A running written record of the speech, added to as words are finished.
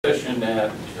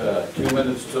at 2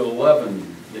 minutes to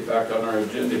 11, get back on our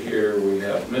agenda here. We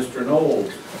have Mr.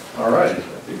 Knowles. All right.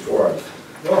 Before us.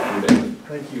 Well,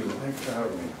 thank you. Thanks for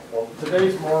having me. Well,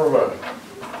 today's more of a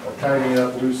tidying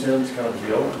up loose ends kind of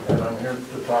deal, and I'm here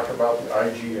to talk about the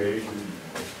IGA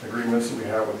agreements that we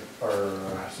have with our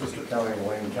sister county and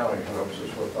Lake County hubs,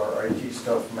 with our IT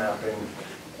stuff mapping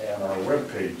and our web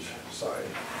page side.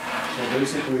 So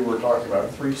basically, we're talking about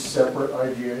 3 separate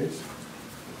IGAs,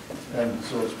 and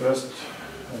so it's best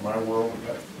in my world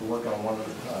to work on one at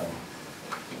a time.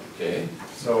 Okay.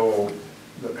 So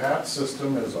the PAT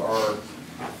system is our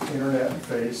internet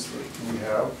face that we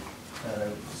have, and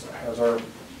it has our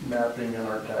mapping and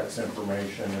our tax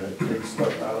information, and it takes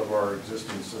stuff out of our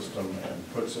existing system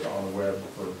and puts it on the web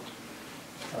for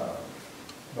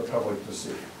the public to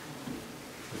see.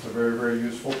 It's a very, very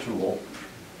useful tool.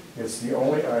 It's the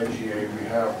only IGA we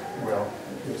have, well,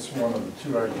 it's one of the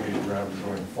 2 IGAs we're having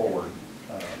going forward,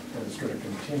 and it's going to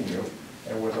continue.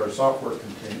 And with our software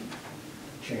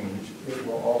change, it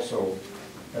will also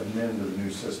amend to the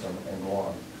new system and go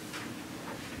on.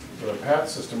 The PAT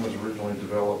system was originally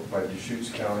developed by Deschutes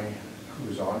County,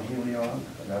 who's on Helion,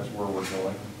 and that's where we're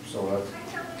going. So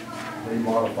they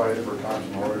modified it for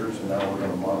Thomson Reuters, and now we're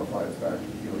going to modify it back to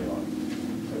Helion.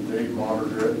 And they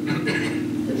monitor it.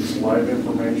 It's live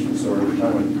information, so every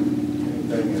time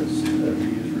anything is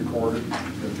recorded,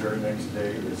 the very next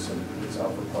day it's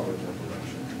out for public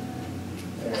information.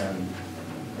 And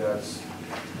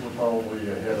we're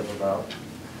probably ahead of about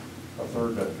a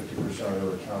third to 50% of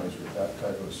other counties with that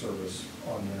type of service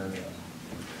on the internet.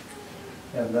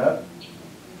 And that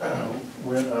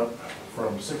went up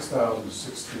from $6,000 to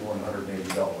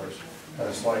 $6,180, had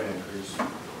a slight increase.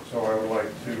 So I would like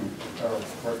to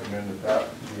recommend that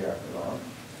be acted on.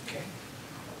 Okay.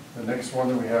 The next one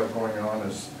that we have going on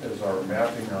is our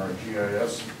mapping, our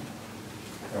GIS.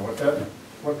 And what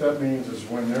that means is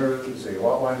when there is a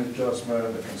lot line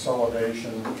adjustment, a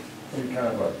consolidation, any kind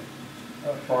of a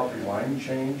property line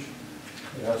change,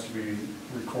 it has to be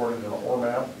recorded in an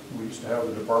ORMAP. We used to have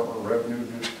the Department of Revenue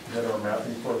did our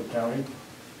mapping for the county.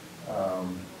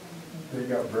 They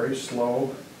got very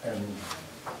slow, and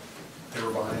they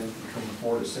were behind between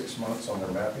 4 to 6 months on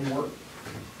their mapping work.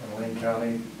 And Lake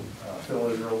County, Phil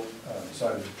Israel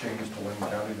decided to change to Lake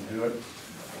County to do it.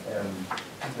 And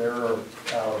they're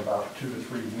out about 2 to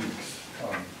 3 weeks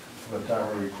from the time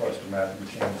we request a mapping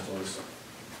change to us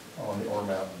on the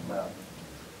ORMAP map.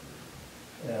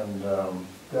 And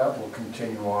that will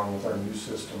continue on with our new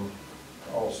system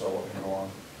also and go on.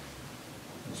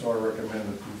 And so I recommend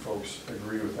that you folks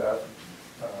agree with that.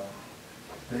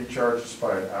 They charge us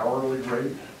by an hourly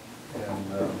rate,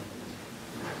 and the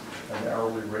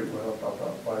hourly rate went up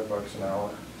about $5 an hour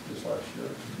this last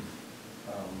year.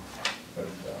 But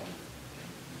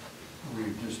we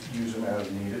just use them as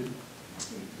needed.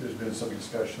 There's been some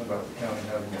discussion about the county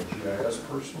having a GIS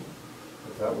person.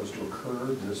 If that was to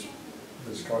occur, this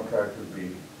contract would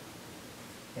be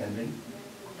ending.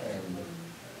 And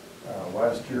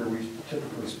last year we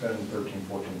typically spend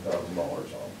 $13,000–14,000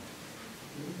 on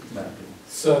mapping.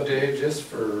 So Dave, just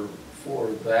for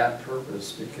that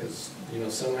purpose, because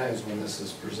sometimes when this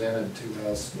is presented to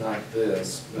us, not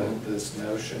this, but this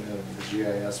notion of the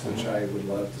GIS, which I would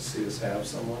love to see us have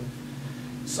someone,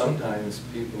 sometimes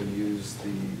people use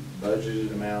the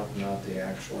budgeted amount, not the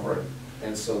actual. Right.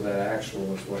 And so that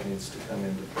actual is what needs to come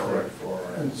into play for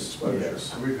our exposure.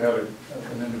 Yes, we've had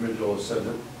an individual who said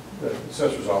that the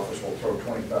assessor's office will throw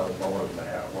 $20,000 in the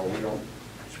hat. Well, we don't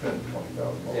spend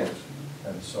 $20,000. Yeah.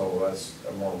 And so that's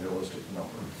a more realistic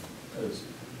number.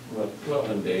 Well,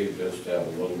 and Dave, just to have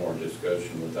a little more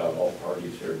discussion without all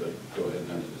parties here, but go ahead and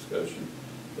have the discussion.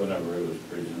 Whenever it was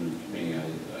presented to me,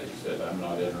 I said I'm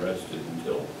not interested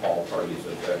until all parties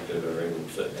affected are able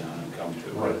to sit down and come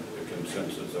to a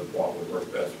consensus of what would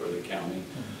work best for the county.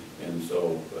 And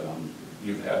so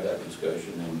you've had that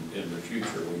discussion, and in the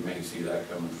future we may see that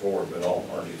coming forward, but all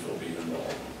parties will be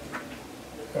involved.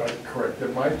 Correct.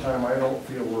 At my time, I don't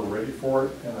feel we're ready for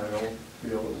it, and I don't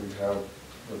feel that we have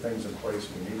the things in place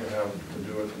we need to have to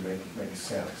do it to make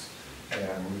sense.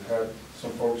 And we've had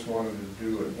some folks wanted to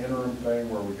do an interim thing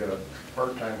where we get a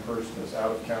part-time person that's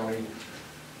out of county.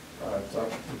 It's up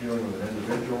to dealing with an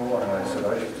individual, and I said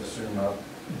I just assume not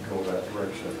go that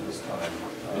direction at this time.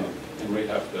 And we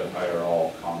have to hire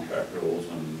all contract rules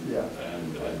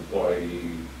and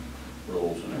employee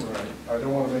rules and everything. Right. I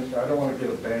don't want to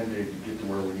get a Band-Aid to get to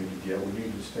where we need to get. We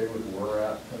need to stay with where we're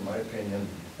at, in my opinion,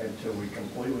 until we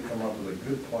completely come up with a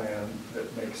good plan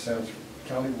that makes sense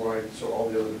countywide, so all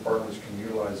the other departments can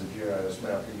utilize the GIS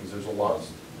mapping, because there's a lot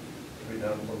to be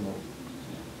done from the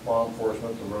law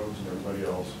enforcement, the roads, and everybody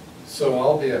else. So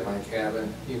I'll be at my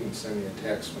cabin. You can send me a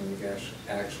text when you guys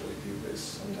actually do this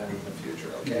sometime in the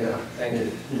future, okay? Yeah.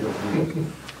 Thank you.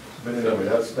 But anyway,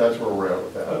 that's where we're at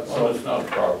with that. Well, it's not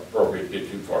appropriate to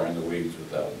get too far in the weeds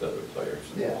without the other players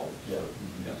involved. Yeah,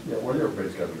 well,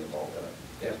 everybody's got to be involved in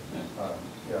it. Yeah.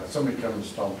 Yeah, somebody come and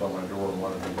stomped on my door and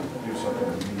wanted me to do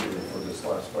something immediately for this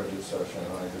last budget session,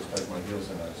 and I just dug my heels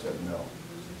in, and I said, no.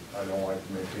 I don't like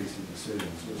to make hasty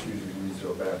decisions, which usually leads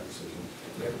to a bad decision.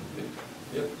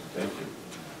 Yep, thank you.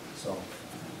 So,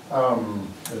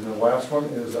 and the last one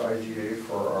is IGA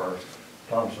for our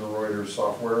Thomson Reuters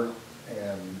software,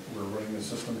 and we're running the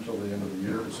system till the end of the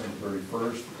year, December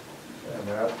 31st, and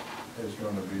that is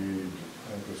going to be, I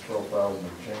think it's 12,000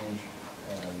 and change,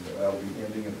 and that'll be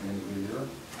ending at the end of the year,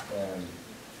 and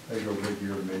they go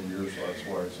mid-year to mid-year, so that's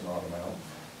why it's an odd amount.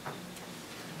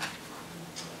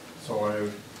 So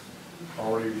I've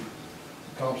already,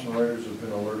 Thomson Reuters has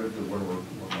been alerted to when we're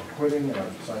quitting, and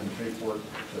I've signed the paperwork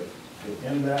to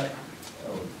end that,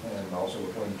 and also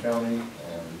with Lake County,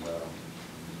 and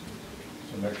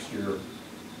so next year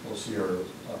we'll see our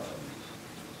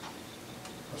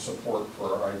support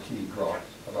for our IT drop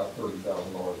about $30,000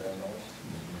 annually.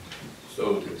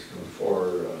 So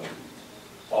for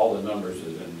all the numbers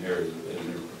is in here in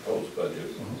your proposed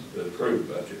budget, the approved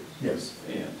budget. Yes.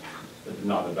 And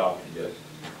not adopted yet.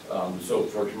 So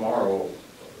for tomorrow,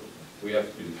 we have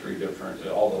to do three different,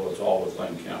 although it's all with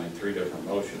Lake County, three different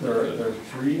motions. There are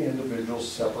three individual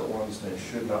separate ones, and they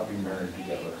should not be married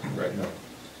together. Right. No.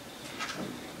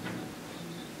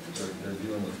 They're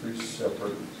dealing with three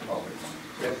separate topics.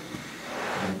 Yep.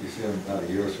 And you see in about a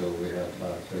year or so, we have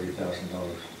about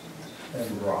 $30,000.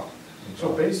 And drop.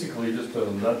 So basically, just in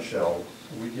a nutshell,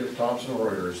 we give Thomson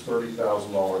Reuters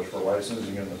 $30,000 for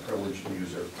licensing and the privilege to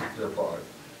use their product.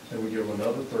 Then we give them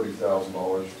another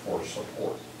 $30,000 for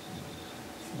support.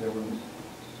 Then when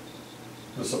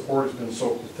the support has been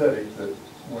so pathetic that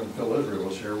when Phil Israel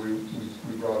was here, we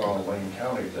brought on Lake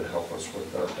County to help us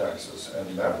with our taxes,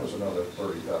 and that was another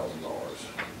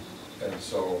 $30,000. And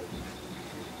so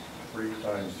 3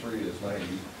 times 3 is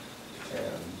 90,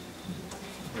 and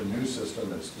the new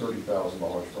system is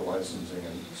 $30,000 for licensing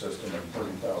and system and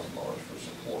 $30,000 for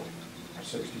support,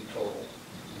 60 total.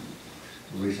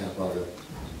 The reason I brought it up,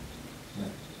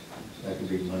 that could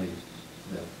be money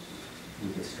that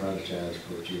we could strategize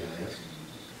for GIS.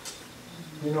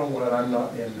 You know what, I'm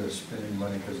not into spending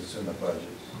money because it's in the budget.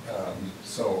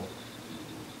 So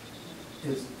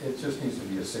it just needs to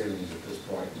be a savings at this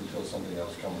point until something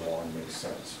else comes along and makes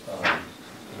sense.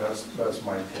 That's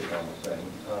my take on the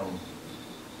thing.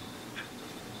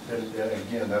 And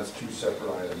again, that's 2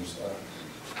 separate items.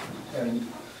 And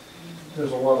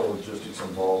there's a lot of logistics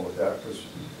involved with that, because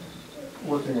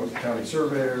working with the county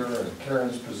surveyor and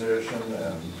Karen's position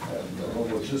and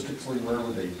logistically, where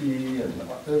would they be, and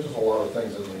there's just a lot of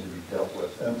things that need to be dealt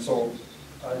with. And so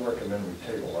I recommend we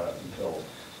table that until.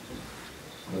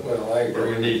 Well, I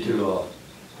agree. We need to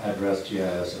address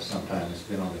GIS at some time. It's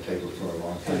been on the table for a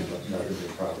long time, but nothing's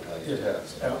been privatized. It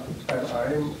has. And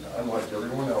I'm like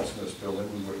everyone else in this building,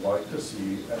 we would like to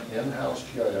see an in-house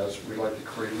GIS. We'd like to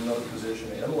create another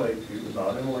position in Lakeview,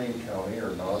 not in Lake County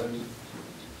or not in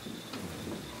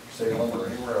Salem or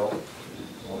anywhere else.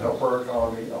 It'll help our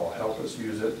economy, it'll help us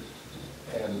use it,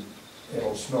 and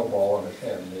it'll snowball,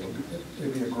 and it'll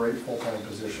be a great full-time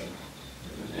position.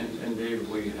 And Dave,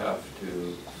 we have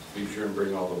to be sure and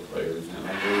bring all the players in.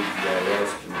 I believe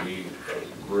GIS can be a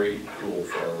great tool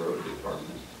for our road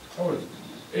department. Oh,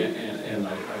 And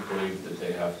I believe that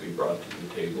they have to be brought to the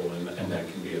table, and that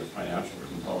can be a financial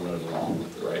component along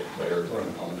with the right player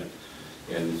component.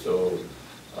 And so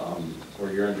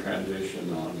where you're in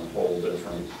transition on a whole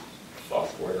different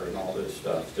software and all this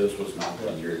stuff, this was not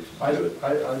the year to do it.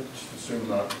 I just assume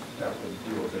not have to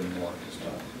deal with any more this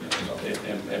time.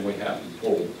 And we haven't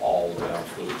pulled all the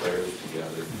absolute players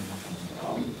together.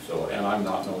 So, and I'm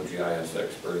not no GIS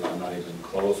expert, I'm not even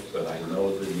close, but I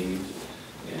know the needs,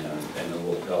 and it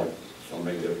will help so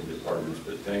many different departments.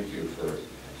 But thank you for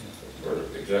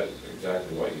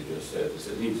exactly what you just said.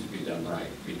 It needs to be done right,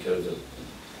 because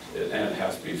and it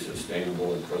has to be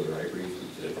sustainable and for the right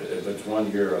reasons. If it's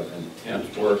 1 year of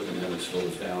intense work and then it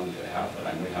slows down to half the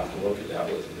time, we have to look at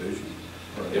that with a vision.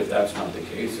 Right. If that's not the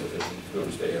case, if it's going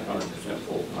to stay 100%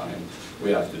 full-time,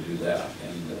 we have to do that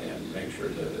and make sure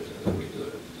that we do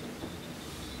it.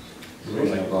 The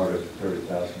reason I brought up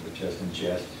 30,000 was just in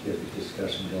jest to get the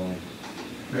discussion going.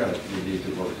 Yeah. We need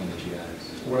to work on the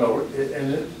GIS. Well,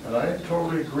 and I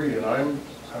totally agree, and I'm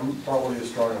probably as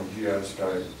strong a GIS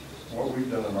guy. What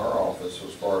we've done in our office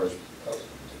as far as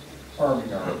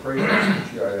arming our appraisers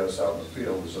with GIS out in the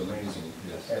field is amazing.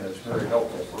 Yes. And it's very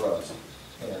helpful for us.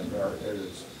 And it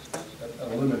is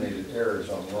eliminated errors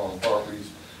on wrong properties,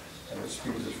 and it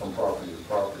speeds us from property to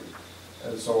property.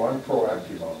 And so I'm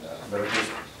proactive on that, but it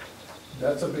just,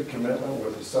 that's a big commitment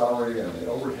with the salary and the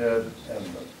overhead and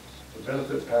the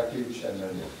benefit package, and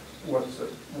then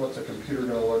what's a computer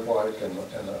gonna look like, and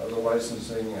the other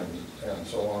licensing and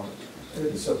so on.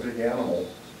 It's a big animal,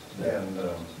 and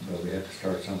But we have to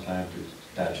start sometime to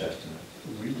digesting it.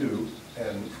 we do,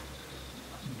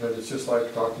 but it's just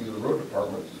like talking to the road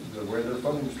department, the way their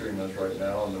funding stream is right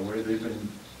now, and the way they've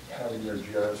been having their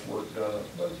GIS work done,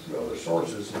 but through other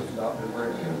sources have not been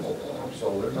very painful for them,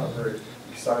 so they're not very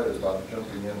excited about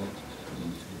jumping in,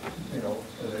 you know,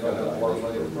 and they don't have a lot of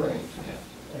money to bring.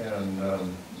 And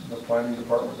the planning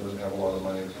department doesn't have a lot of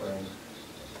money to bring.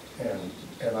 And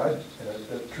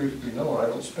the truth be known, I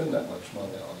don't spend that much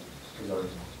money on it, because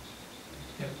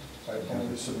I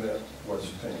only submit what's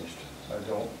finished. I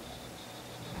don't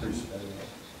pre-submit it.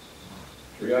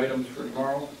 3 items for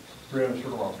tomorrow? 3 items for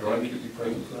tomorrow. Do I need to be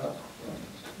present for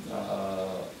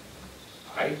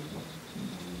that?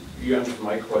 You answered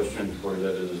my questions for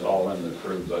that it is all in the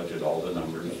approved budget, all the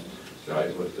numbers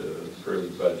jive with the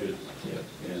approved budget.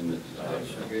 And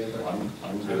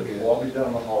I'm good. Well, I'll be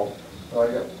down the hall.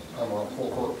 I'm on full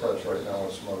court press right now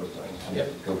with some other things. Yep.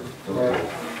 Go. All right.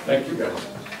 Thank you, guys.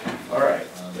 All right,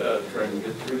 trying to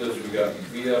get through this, we got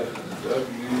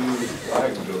VFW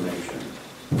flag donation.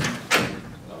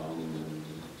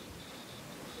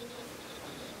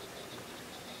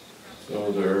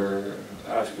 So they're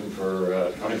asking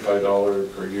for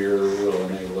 $25 per year will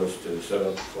enable us to set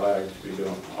up flags to be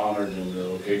honored in the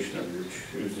location of your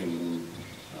choosing.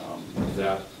 Is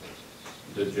that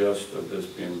the gist of this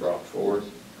being brought forward?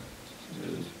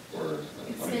 Is for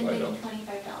Extending $25? $25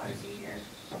 a year.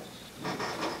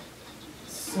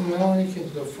 So Melanie,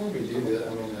 before we do that, I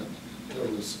mean, I'm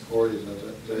totally supportive of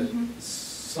it, but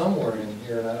somewhere in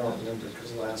here, and I don't remember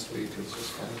because last week was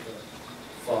just kind of a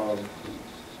fog,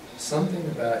 something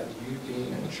about you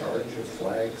being in charge of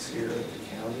flags here at the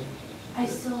county? I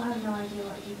still have no idea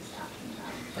what he was talking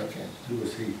about. Okay. Who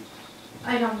was he?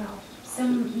 I don't know.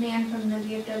 Some man from the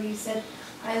VFW said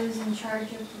I was in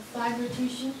charge of the flag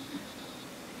rotation,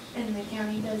 and the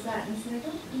county does that, and I said, I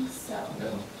don't think so.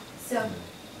 No. So,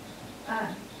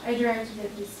 I directed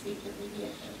him to speak with the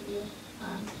VFW.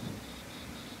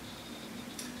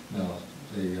 No,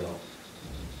 the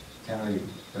county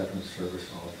veteran service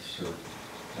officer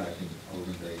back in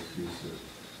olden days used to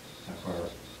acquire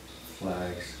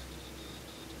flags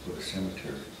for the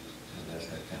cemetery, and that's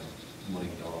that kind of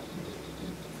money off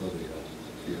for the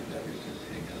VFW to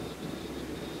hang out.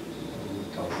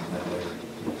 We'll talk about that later.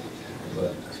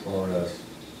 But as far as,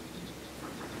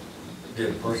 did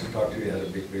the person talk to you had a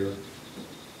big beard?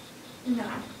 No.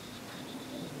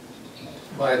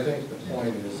 Well, I think the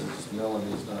point is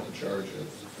Melanie's not in charge of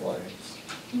flags.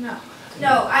 No.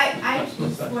 No, I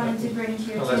just wanted to bring to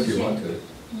your attention. Unless you want to.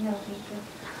 No, thank you.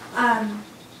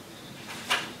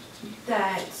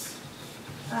 That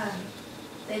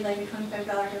they'd like a $25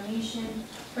 donation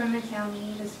from the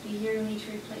county, this will be yearly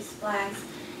to replace flags.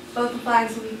 Both the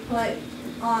flags will be put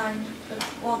on the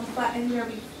flag, and there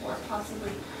will be 4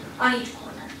 possibly, on each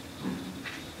corner,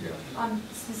 Yeah. on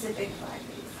specific flag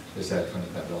days. Is that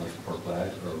 $25 per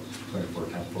flag or 24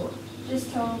 times 4?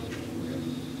 Just total.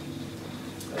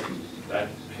 That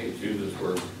Jesus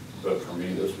word, but for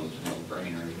me, this one's a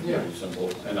no-brainer. It's very simple,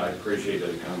 and I appreciate that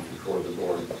it comes before the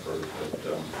board first,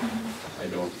 but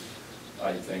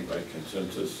I think by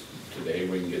consensus today,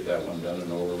 we can get that one done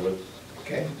and over with.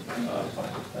 Okay.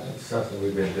 That's something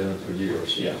we've been doing for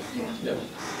years. Yeah. Yeah. Yeah.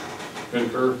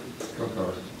 Concur?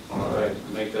 Concur. All right,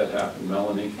 make that happen,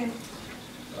 Melanie. Okay.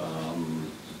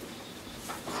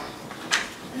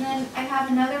 And then I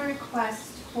have another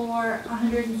request for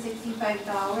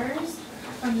 $165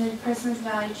 from the Christmas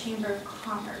Valley Chamber of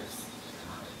Commerce.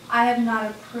 I have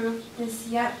not approved this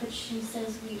yet, but she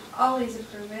says we always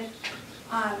approve it.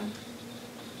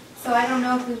 So I don't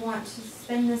know if we want to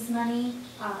spend this money.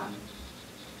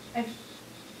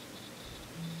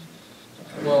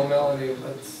 Well, Melanie,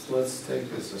 let's take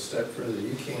this a step further.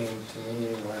 You came to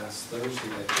me last Thursday,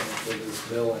 I think, with this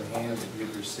bill in hand that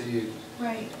you'd received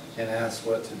Right. and asked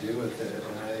what to do with it.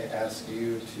 And I asked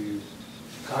you to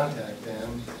contact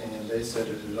them, and they said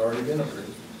it had already been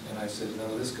approved. And I said,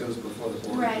 no, this goes before the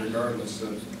board Right. regardless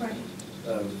of Right.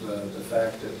 the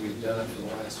fact that we've done it for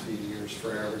the last few years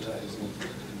for advertising.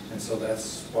 And so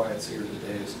that's why it's here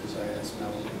today, is because I asked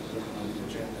Melanie to put it on the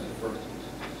agenda for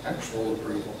actual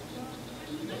approval.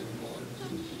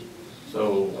 So,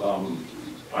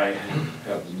 I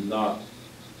have not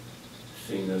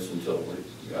seen this until it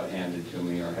got handed to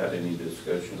me or had any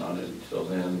discussion on it until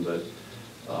then, but,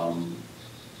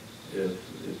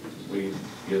 if we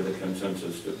give the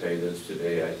consensus to pay this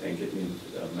today, I think it needs,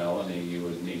 Melanie, you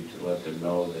would need to let them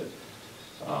know that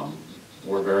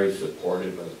we're very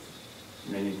supportive of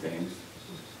many things,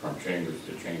 from chambers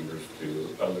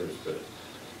to others, but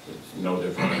it's no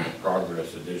different than a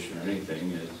progress addition or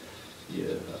anything.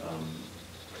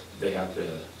 They have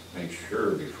to make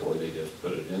sure before they just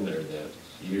put it in there that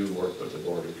you work with the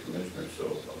Board of Commissioners.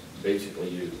 So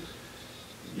basically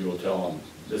you will tell them,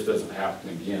 this doesn't happen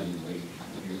again.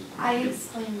 I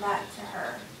explained that to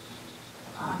her,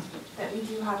 that we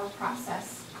do have a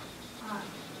process.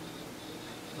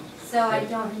 So I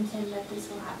don't intend that this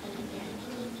will happen again.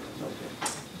 Okay.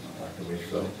 Like the way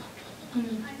so.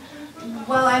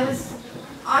 Well, I was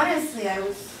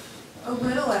a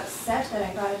little upset that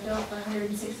I got a bill for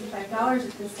 $165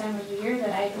 at this time of the year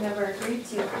that I'd never agreed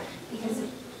to, because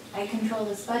I control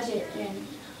this budget and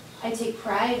I take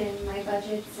pride in my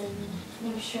budgets and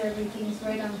make sure everything's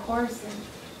right on course. And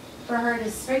for her to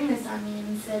spring this on me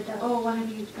and said that, oh, one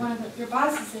of your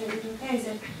bosses said it was okay, I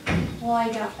said, well,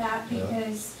 I got that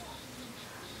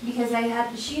because I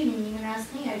had the sheet meeting and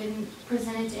asked me. I didn't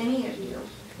present it to any of you.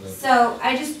 Right. So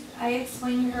I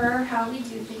explained to her how we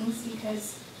do things,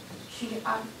 because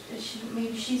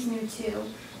maybe she's new too,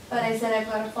 but I said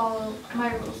I've got to follow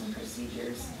my rules and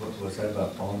procedures. Was that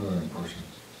about phone or in person?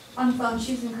 On the phone,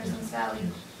 she was in Christmas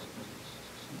Valley.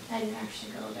 I didn't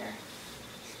actually go there.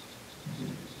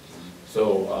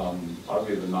 So I'll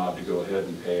give a nod to go ahead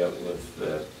and pay it with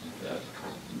that,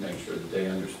 make sure that they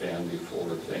understand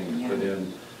before things put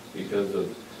in, because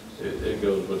of, it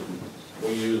goes with,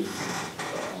 we use,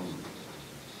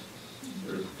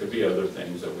 there could be other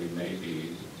things that we may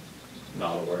be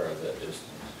not aware of that just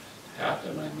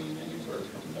happen. I mean, anywhere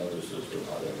from notices or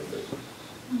whatever,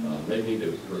 but they need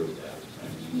to approve that. I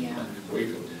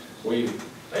mean,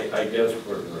 I guess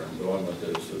where I'm going with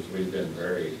this is we've been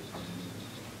very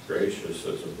gracious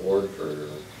as a board for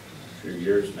a few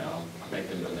years now,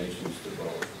 making donations to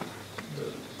both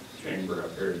the chamber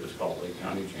up here, just called Lake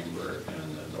County Chamber,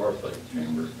 and the North Lake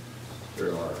Chamber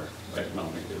through our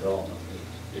economic development.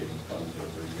 We gave them funds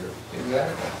every year.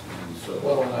 Exactly. And so,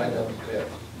 Well, and I know that,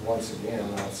 once again,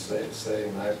 I'll say,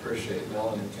 and I appreciate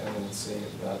Melanie coming and seeing,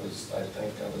 I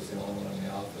think I was the only one in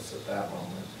the office at that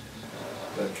moment,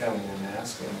 but coming and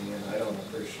asking me, and I don't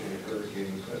appreciate her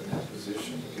getting put in that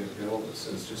position to get a bill that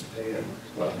says just pay it.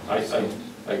 well,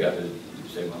 I got to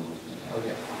say one more thing.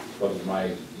 Okay. What was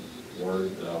my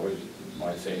word that I always,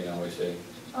 my saying I always say?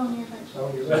 Oh, you're right.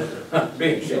 Oh, you're right.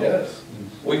 Being She shown. does.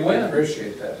 We I win.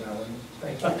 appreciate that, Melanie.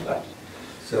 Thank you.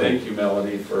 So, Thank you,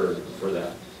 Melanie, for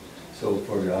that. so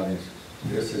for the audience,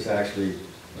 this is actually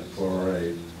for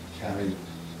a county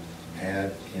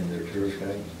ad in their tourist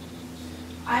guide?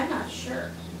 I'm not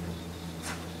sure.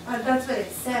 That's what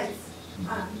it says.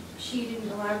 She didn't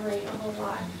elaborate a whole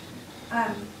lot.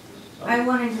 I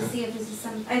wanted to see if this is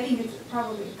I think it's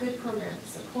probably a good program to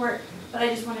support, but I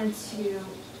just wanted to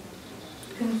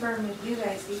confirm with you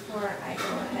guys before I go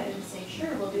ahead and say, sure,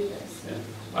 we'll do this. Yeah.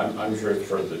 I'm sure it's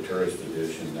for the tourist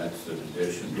edition, that's an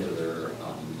addition to their,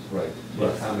 Right.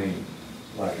 But I mean,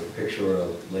 like a picture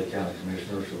of Lake County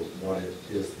Commissioners, or what it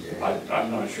is the ad?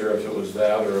 I'm not sure if it was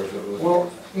that or if it was.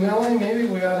 Well, Melanie, maybe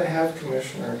we ought to have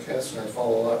Commissioner Kestner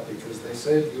follow up, because they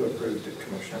said you approved it,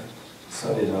 Commissioner.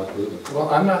 I did not approve it. Well,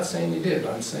 I'm not saying you did,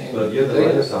 I'm saying. But you're the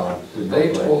liaison to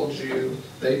They North Lake.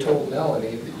 they told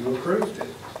Melanie that you approved it.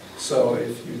 So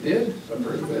if you did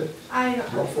approve it, I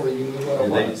don't know. hopefully you knew what it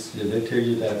was. Did they tell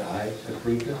you that I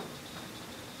approved it?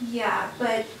 Yeah,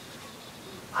 but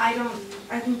I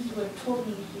think you would have told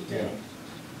me if you did. Yeah.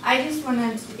 I just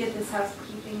wanted to get this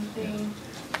housekeeping thing.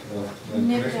 Well, when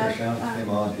Nipped Commissioner up, Shannon came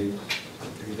on, he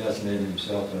designated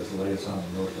himself as the liaison to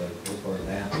North Lake, we're part of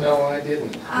that. No, I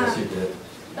didn't. Yes, he did.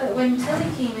 But when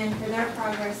Tilly came in for their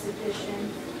progress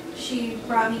edition, she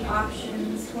brought me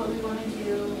options, what we want to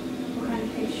do, what kind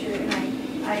of picture,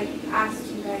 and I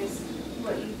asked you guys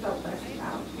what you felt best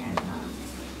about. And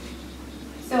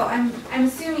so I'm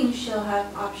assuming she'll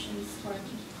have options for me.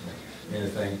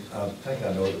 Anything, I think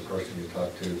I know the person you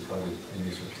talked to, probably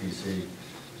initial TC,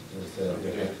 is that.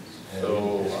 Okay.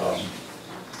 So,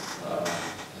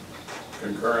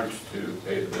 concurrence to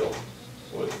pay the bill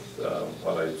with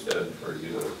what I said for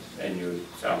you, and you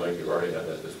sound like you've already had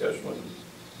that discussion with them.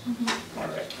 Mm-hmm. All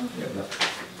right. Okay.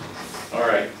 All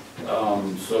right,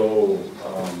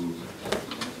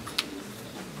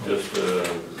 just to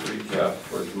recap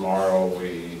for tomorrow,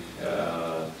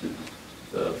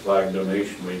 the flag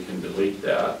donation, we can delete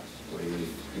that. We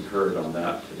concurred on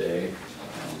that today.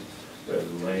 We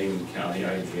have the Lane County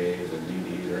IGA, the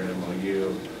unedited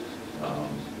MOU.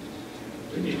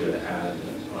 we need to add,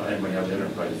 and we have the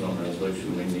enterprise zone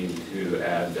resolution, we need to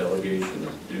add delegation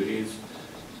of duties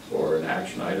for an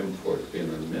action item for it to be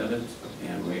in the minutes,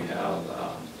 and we have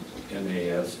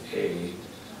MASA.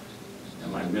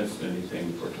 Am I missing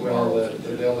anything for Well, tomorrow's the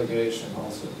agenda? delegation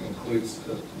also includes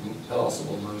the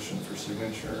possible motion for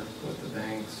signature with the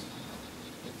banks,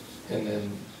 and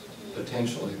then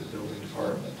potentially the building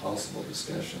department, possible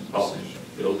discussion, Oh, decision.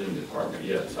 building department,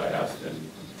 yes, I asked him,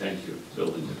 thank you,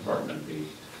 building department be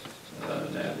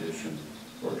an addition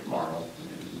for tomorrow.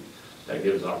 And that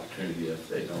gives opportunity if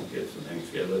they don't get some things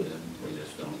together, then we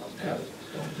just don't have it.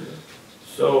 Don't do it.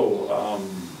 So,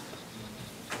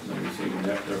 let me see,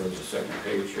 there was a second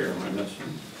page here, am I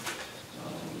missing?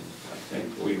 I think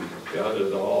we've got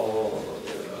it all,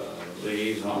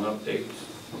 liaison updates.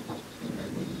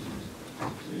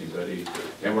 Anybody,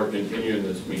 and we're continuing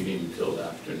this meeting till the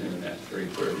afternoon at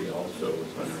 3:30 also,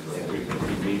 whenever we will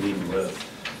be meeting with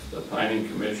the planning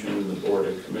commission, the board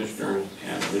of commissioners,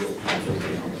 and legal counsel will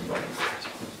be on the phone.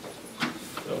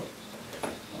 So,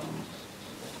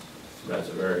 that's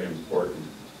a very important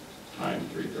time,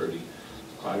 3:30.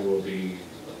 I will be,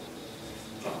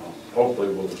 hopefully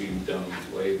we'll be done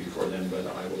way before then, but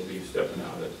I will be stepping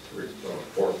out at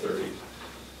 4:30.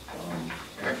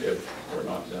 If we're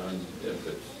not done, if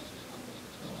it's,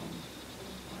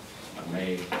 I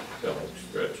may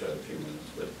stretch out a few minutes,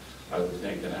 but I would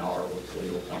think an hour with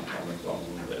legal counsel on the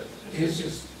phone that. It's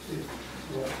just,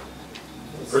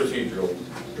 procedural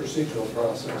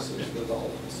processes with all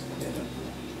of us. Yeah.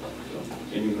 So,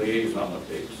 any liaison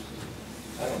updates?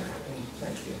 I don't have any,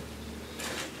 thank you.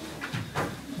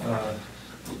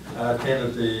 I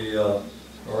attended the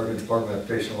Oregon Department of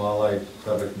Fish and Wildlife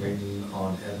public meeting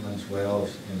on Edmonds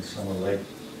Wells in Summer Lake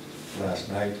last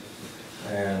night,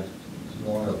 and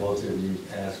one of both of you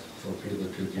asked for people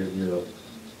to give you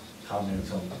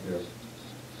comments on their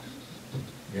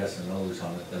yes and no's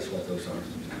on it. That's what those are.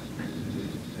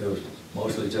 It was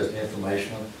mostly just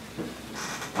informational.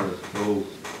 Go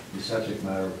the subject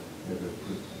matter, if it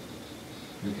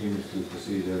continues to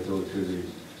proceed, they'll go to the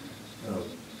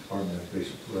Department of Fish,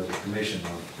 the Commission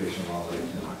on Fish and Wildlife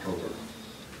in October,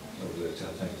 of which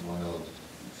I think one of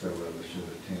several of us should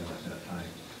attend at that time.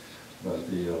 But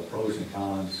the pros and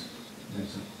cons,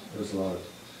 there's a lot of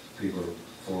people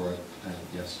for it and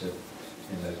against it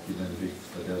in that community,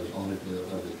 but there was only the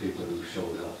other people who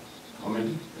showed up. How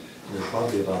many? There's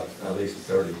probably about at least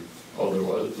 30. Oh, there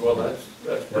was, well, that's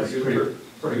pretty good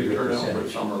turnout for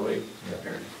percentage. Summer Lake.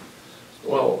 Yeah.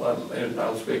 Well, and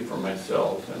I'll speak for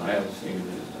myself, and I haven't seen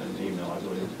an email, I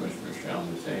believe Commissioner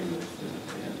Schoen the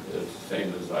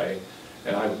same as I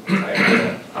had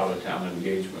an out-of-town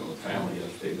engagement with family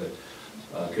yesterday,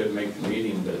 but couldn't make the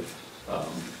meeting, but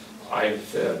I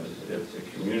said if the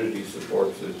community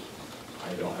supports it,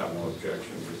 I don't have no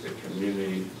objections. If the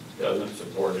community doesn't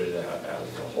support it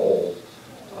as a whole,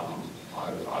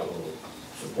 I will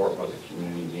support what the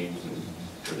community needs and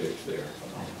predicts there.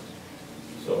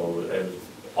 So as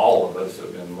all of us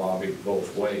have been lobbied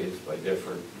both ways by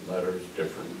different letters,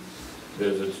 different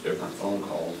visits, different phone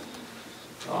calls.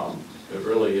 It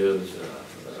really is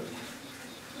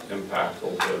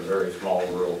impactful to a very small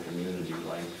rural community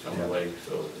like Summer Lake.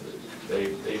 So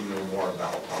they know more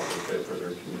about how to fit for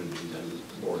their community than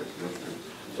the Board of Commissioners.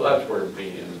 So that's where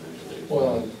being individually.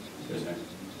 Well, isn't it?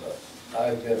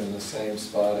 I've been in the same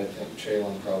spot. I think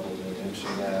Chalon probably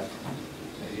mentioned that.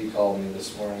 He called me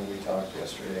this morning, we talked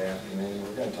yesterday afternoon,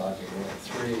 we're gonna talk again at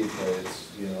 3, but it's,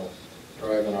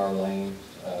 driving our lane,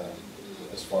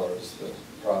 as far as the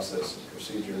process and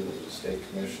procedure that the state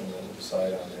commission will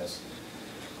decide on this.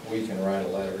 We can write a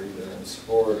letter either in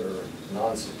support or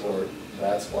non-support.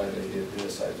 That's why they did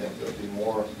this. I think there'll be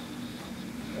more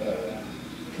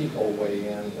people weigh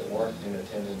in that weren't in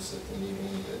attendance at the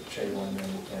meeting that Chalon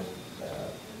and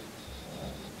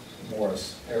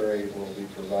Morris Perry will be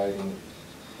providing.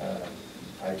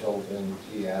 I told him,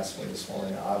 he asked me this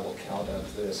morning, I will count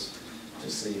up this to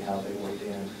see how they weighed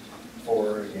in, for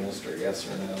or against, or yes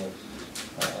or no.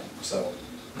 So.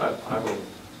 I will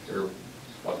hear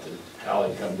what the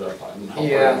tally comes up.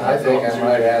 Yeah, I think I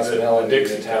might ask Melanie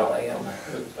to tally him.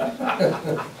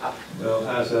 Well,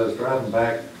 as I was driving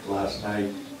back last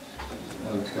night,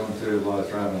 I was going through while I was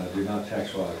driving. I do not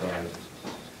text while I drive,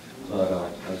 but I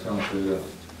was going through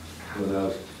what I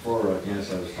was for or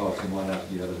against. I was tossing one out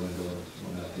the other window,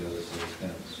 one out the other, so it's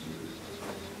kind of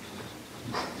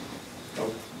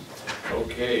smooth.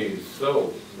 Okay,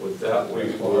 so with that, we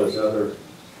As far as other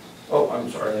oh, I'm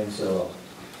sorry. things,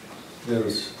 there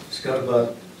was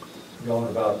scuttlebutt going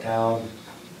about town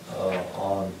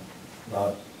on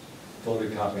not fully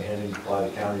comprehending why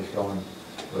the county's going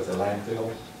with the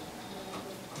landfill.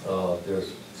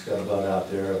 It's got a bug out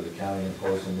there of the county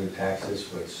imposing new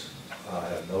taxes, which I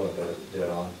have no bit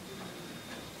on.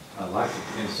 I'd like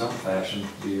to, in some fashion,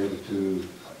 be able to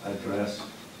address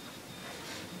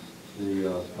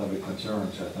the public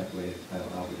concerns. I think we have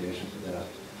an obligation for that,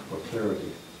 for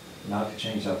clarity, not to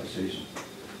change our decision.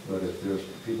 But if there's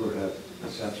people who have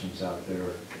perceptions out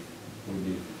there, we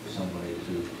need somebody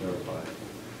to clarify,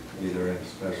 either in a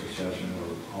special session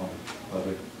or on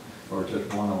public, or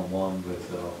just one-on-one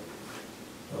with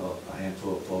a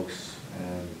handful of folks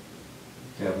and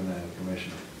Kevin and the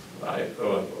commission.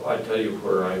 I tell you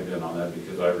where I've been on that,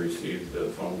 because I received a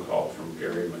phone call from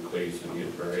Gary McLeese, and he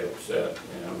was very upset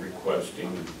and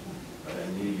requesting,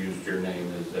 and he used your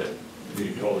name, is that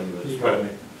you told him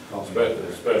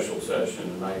a special session,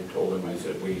 and I told him, I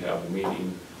said, we have a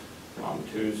meeting on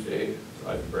Tuesday.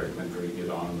 I'd recommend for you to get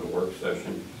on the work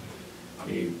session.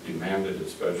 He demanded a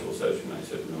special session. I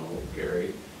said, no,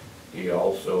 Gary. He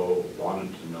also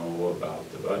wanted to know about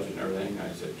the budget and everything.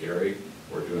 I said, Gary,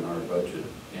 we're doing our budget,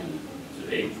 and it's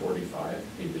at 8:45.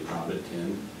 He did not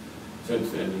attend.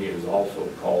 Since then, he has also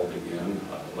called again,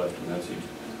 left a message.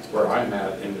 Where I'm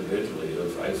at individually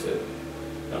is, I said,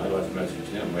 and I left a message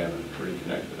to him, we haven't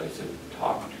reconnected. I said,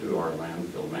 talk to our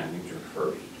landfill manager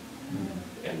first.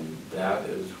 And that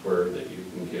is where that you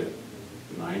can get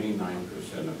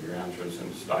 99% of your answers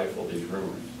and stifle these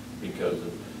rumors, because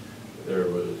there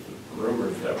was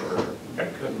rumors that were, I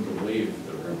couldn't believe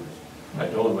the rumors. I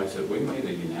told him, I said, we made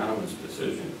a unanimous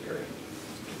decision, Gary,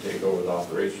 to take over the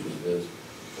operations of this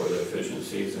for the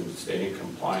efficiencies and stay in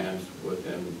compliance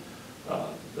within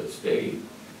the state,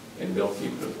 and they'll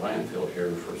keep the landfill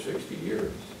here for 60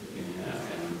 years.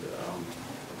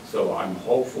 So I'm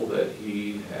hopeful that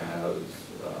he has,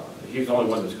 he's the only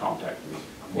one that's contacted me.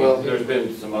 Well, there's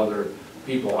been some other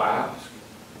people ask,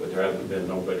 but there hasn't been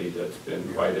nobody that's been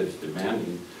quite as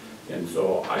demanding. And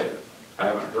so I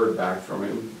haven't heard back from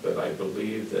him, but I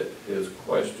believe that his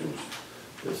questions,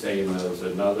 the same as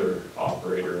another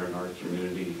operator in our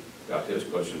community, got his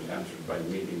questions answered by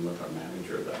meeting with our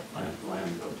manager of that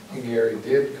landfill. Gary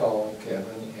did call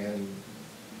Kevin, and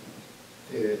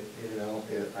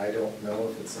I don't know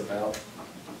if it's about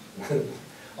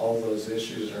all those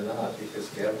issues or not, because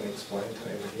Kevin explained to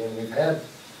him again. We've had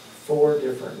 4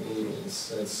 different meetings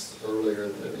since earlier,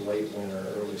 the late winter,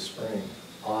 early spring,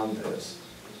 on this.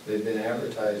 They've been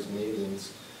advertised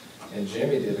meetings, and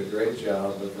Jimmy did a great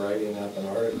job of writing up an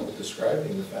article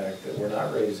describing the fact that we're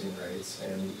not raising rates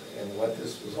and what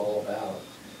this was all about.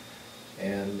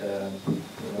 And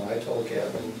I told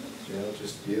Kevin,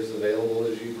 just be as available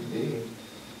as you can be.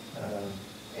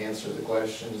 Answer the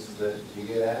questions that you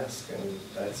get asked, and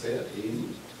that's it.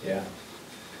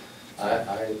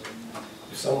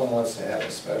 If someone wants to have a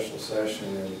special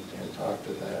session and talk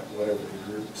to that, whatever the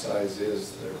group size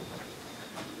is,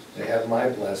 they have my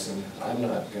blessing. I'm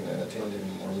not going to attend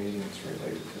any more meetings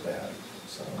related to that.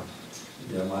 So.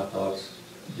 Yeah, my thoughts.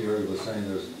 Gary was saying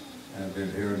I've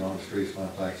been hearing on the streets. My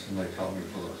fact, somebody called me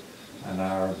for an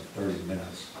hour and 30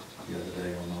 minutes the other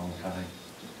day on my own time.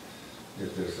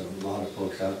 If there's a lot of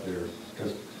folks out there,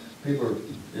 because people,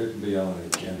 it can be on an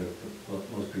agenda, but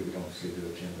most people don't see the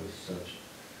agenda as such.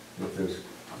 If there's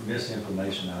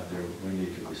misinformation out there, we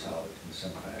need to resolve it in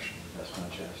some fashion. That's my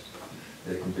chest.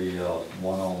 It can be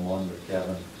one-on-one with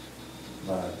Kevin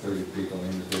by 30 people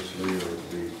individually, or it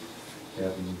could be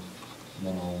Kevin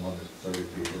one-on-one with 30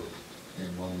 people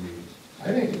in one meeting.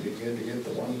 I think it'd be good to get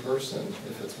the one person,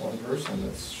 if it's one person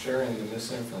that's sharing the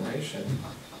misinformation,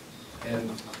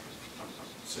 and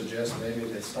suggest maybe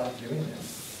they stop doing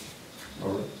it.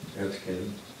 Or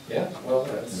educating. Yeah, well,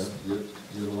 that's... You're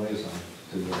the liaison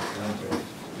to the landfill.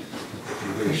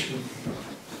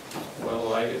 Well,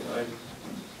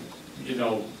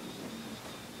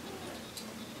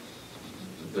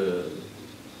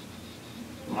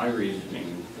 my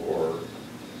reasoning for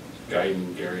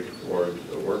guiding Gary towards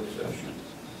a work session,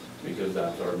 because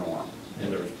that's our norm.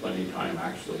 And there was plenty of time,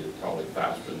 actually, probably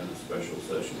faster than a special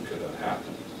session could have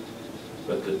happened.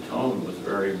 But the tone was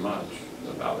very much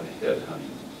about a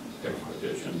headhunting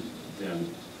expedition.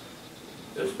 Then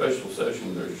a special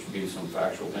session, there should be some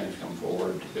factual things come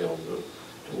forward to be able to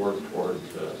work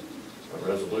towards a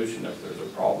resolution if there's a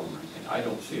problem. And I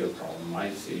don't see a problem.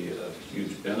 I see a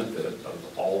huge benefit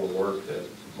of all the work that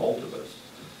most of us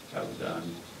have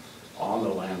done on the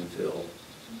landfill,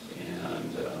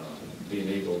 and being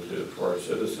able to, for our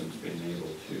citizens, being able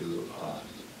to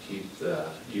keep the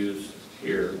use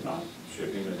here, not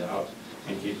shipping it out,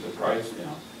 and keep the price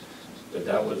down. But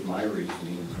that was my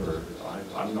reasoning for,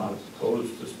 I'm not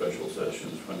opposed to special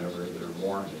sessions whenever they're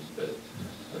warranted, but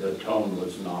the tone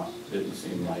was not, didn't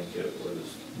seem like it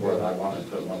was what I wanted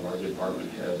to put one of our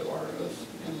department head or us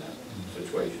in that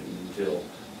situation until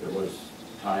there was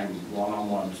time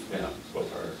one-on-one spent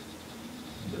with our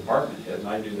department head, and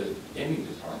I do that any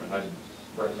department. I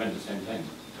recommend the same thing.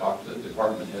 Talk to the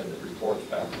department head that reports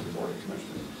back to the Board of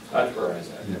Commissioners. That's where I was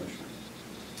at, Commissioner.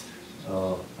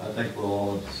 I think we're all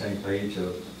on the same page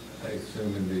of, I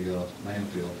assume in the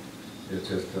landfill. It's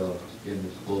just getting the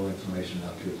full information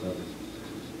out to the public.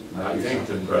 I think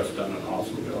the press done an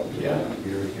awesome job. Yeah.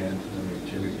 Gary can,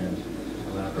 Jimmy can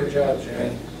elaborate. Good job,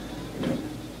 Jimmy.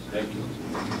 Thank you.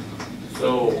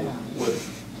 So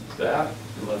with that,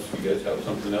 unless you guys have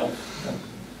something else?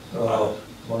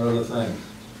 One other thing,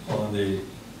 on the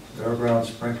fairground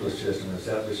sprinkler system, is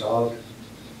that resolved?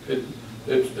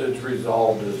 It's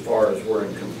resolved as far as we're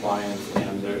in compliance,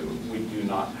 and we do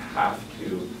not have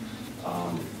to,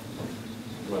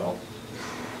 well,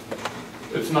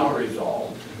 it's not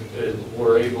resolved.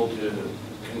 We're able to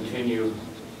continue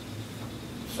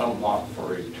somewhat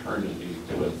for eternity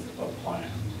with a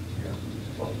plan.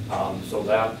 So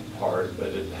that part, but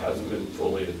it hasn't been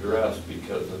fully addressed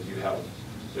because of you have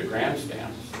the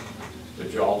grandstands,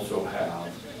 but you also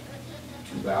have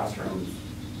 2 bathrooms,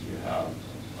 you have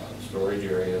a storage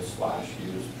area /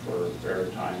 used for fair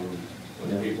time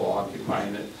with people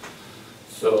occupying it.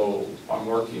 So I'm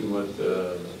working with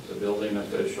the building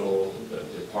official, the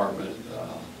department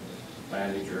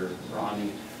manager,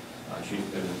 Ronnie. She's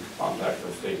been in contact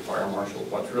with State Fire Marshal.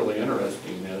 What's really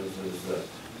interesting is that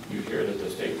you hear that the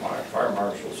State Fire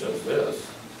Marshal says this,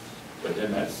 but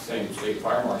then that same State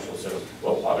Fire Marshal says,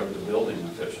 well, whatever the building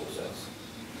official says.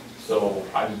 So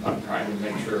I'm trying to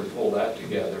make sure and pull that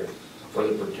together for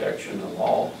the protection of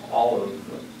all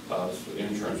of us,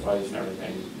 insurance-wise and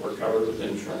everything. We're covered with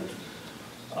insurance.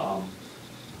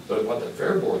 But what the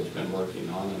Fair Board's been working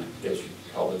on, and I guess you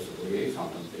could call this a liaison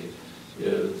update,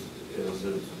 is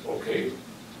okay,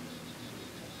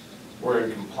 we're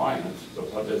in compliance,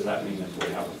 but what does that mean if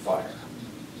we have a fire?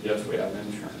 Yes, we have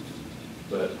insurance,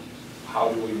 but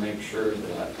how do we make sure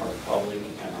that our public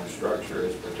and our structure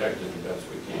is protected the best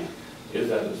we can? Is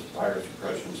that a fire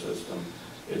suppression system?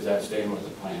 Is that staying with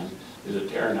the plan? Is it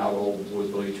tearing out old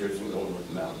wood bleachers and going with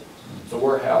metal? So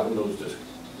we're having those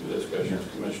discussions,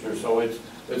 Commissioner. So it's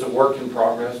a work in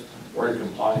progress. We're in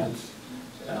compliance.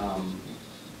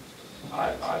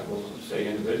 I will say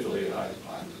individually,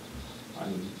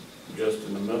 I'm just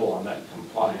in the middle on that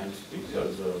compliance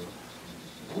because of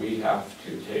we have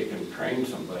to take and train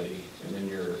somebody, and then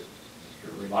you're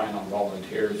relying on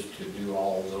volunteers to do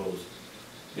all of those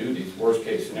duties. Worst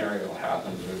case scenario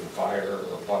happens, there's a fire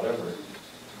or whatever.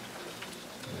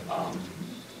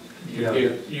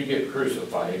 You get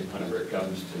crucified whenever it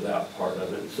comes to that part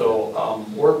of it. So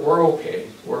we're okay,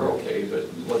 but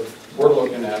we're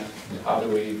looking at how do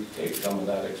we take some of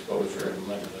that exposure and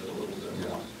limit it a little bit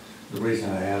more. The reason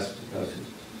I asked because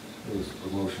it was a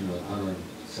promotion of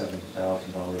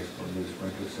 $107,000 for a new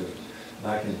sprinkler system.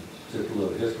 Back in, just a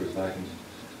little history, back in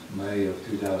May of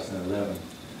 2011,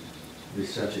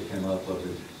 research came up of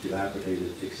the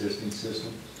dilapidated existing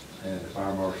system, and the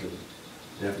fire marshal,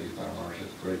 deputy fire marshal,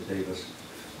 Greg Davis,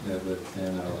 met with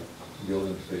our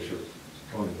building official,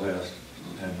 Tony West,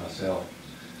 and myself,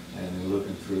 and we're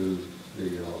looking through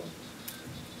the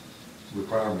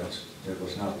requirements that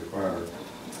was not required.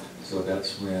 So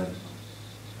that's when,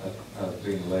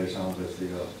 being liaison with the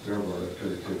Fair Board, I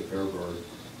took it to the Fair Board,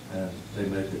 and they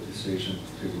made the decision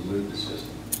to remove the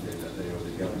system. They are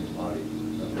the governing body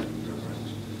of the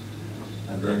fairgrounds.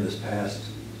 And then this passed,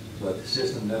 but the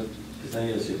system, the thing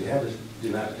is, if you have a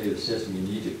dilapidated system, you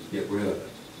need to get rid of it.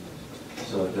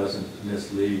 So it doesn't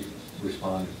mislead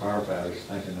responding firefighters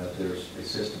thinking that there's a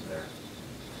system there.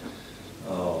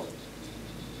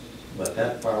 But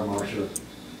that fire marshal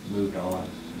moved on,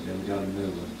 and then we got a new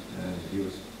one, and he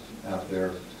was out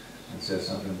there and said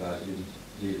something about you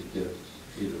need to get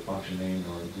either functioning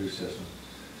or a new system.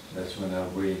 That's when I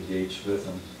re-engaged with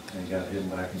him and got him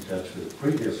back in touch with the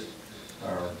previous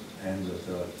fire and with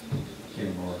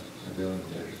Kenny Moore, the building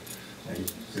official. And he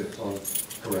said, oh,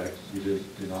 correct, you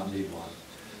do not need one.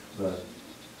 But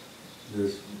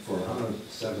there's, for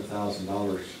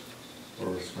 $107,000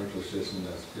 for a sprinkler system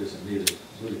that isn't needed,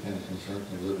 really kind of concerns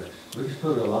me a little bit. We could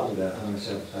put a lot of that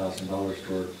 $107,000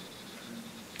 toward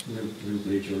new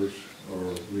bleachers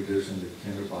or reducing the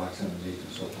tinder box underneath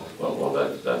and so forth. Well,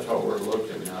 that's what we're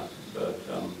looking at. But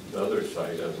the other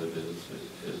side of it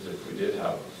is if we did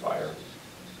have a fire,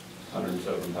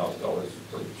 $107,000 is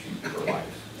pretty cheap for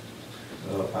life.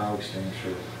 Fire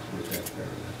extinguisher would take care of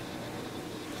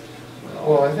that.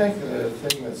 Well, I think the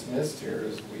thing that's missed here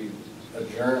is we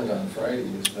adjourned on Friday,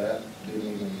 is that didn't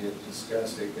even get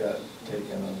discussed, it got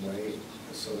taken away,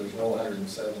 so there's no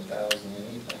 107,000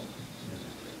 anything.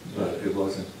 But it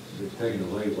wasn't, the taken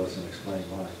away wasn't explained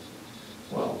why.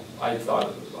 Well, I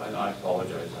thought, and I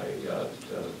apologize, I got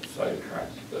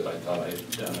sidetracked, but I thought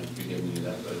I'd done at the beginning of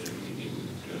that budget meeting,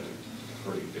 a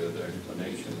pretty good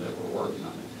explanation that we're working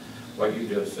on it. What you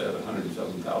just said,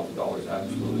 $107,000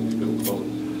 absolutely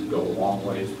go a long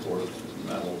ways towards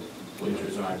metal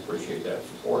bleachers, and I appreciate that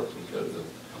support because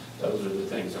those are the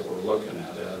things that we're looking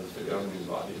at as the governing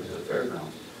body of the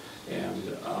fairgrounds.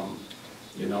 And,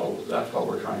 you know, that's what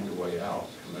we're trying to weigh out,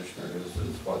 Commissioner,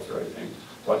 is what's the right thing.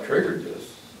 What triggered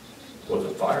this was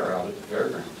a fire out at the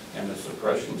fairgrounds, and the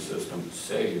suppression system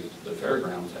saved the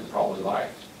fairgrounds and probably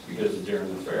life, because during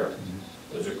the fair,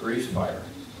 there's a grease fire,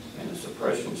 and the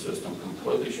suppression system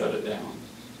completely shut it down.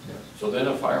 Yeah. So then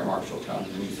a fire marshal comes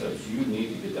and he says, you need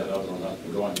to get that other one up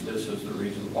and going, this is the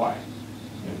reason why.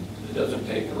 And it doesn't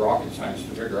take the rocket science to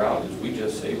figure out, is we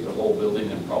just saved the whole building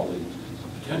and probably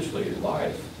potentially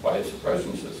life by a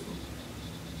suppression system.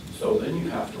 So then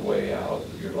you have to weigh out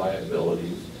your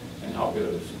liabilities and how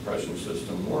good a suppression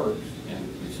system works,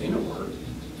 and we've seen it work.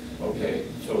 Okay,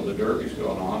 so the derby's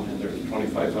going on and there's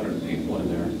 2,500 people in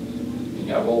there, and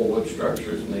you have old wood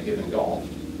structures and they get engulfed.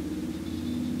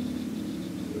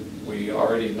 We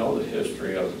already know the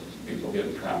history of people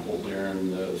getting trampled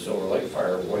during the Silver Lake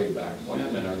fire way back when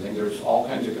and everything. There's all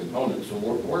kinds of components, so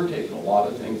we're taking a lot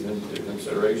of things into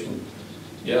consideration.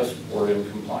 Yes, we're in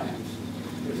compliance.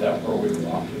 Is that where we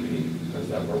want to be? Is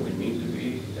that where we need to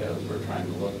be as we're trying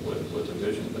to look with the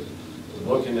vision? But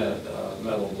we're looking at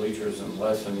metal bleachers and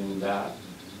lessening that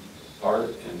part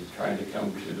and trying to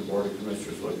come to the Board of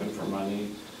Commissioners looking for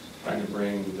money, trying to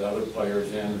bring the other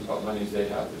players in, what monies they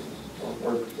have.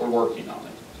 We're working on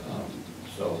it.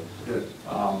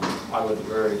 I was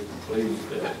very pleased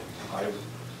that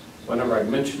whenever I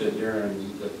mentioned it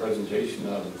during the presentation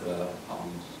of the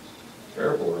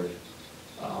Fair Board,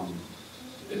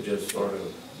 it just sort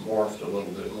of morphed a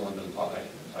little bit more than what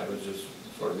I was just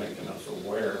sort of making us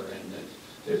aware, and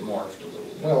it morphed a little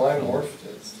bit. Well, I morphed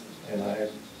it, and I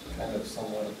kind of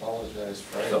somewhat apologized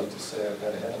Friday to say I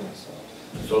got ahead of myself.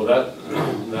 So that's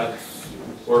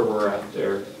where we're at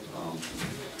there.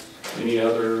 Any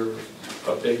other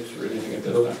updates or anything at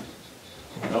this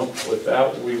time? No. With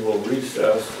that, we will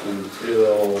recess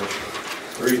until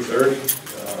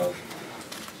 3:30.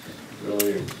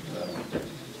 Really,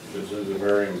 this is a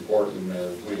very important,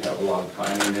 as we have a lot of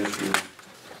planning issues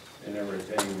and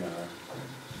everything.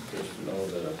 Just to know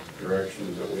the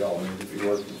directions that we all need to be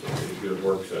working, so it'll be a good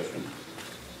work session.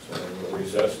 So we'll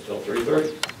recess until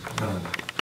 3:30.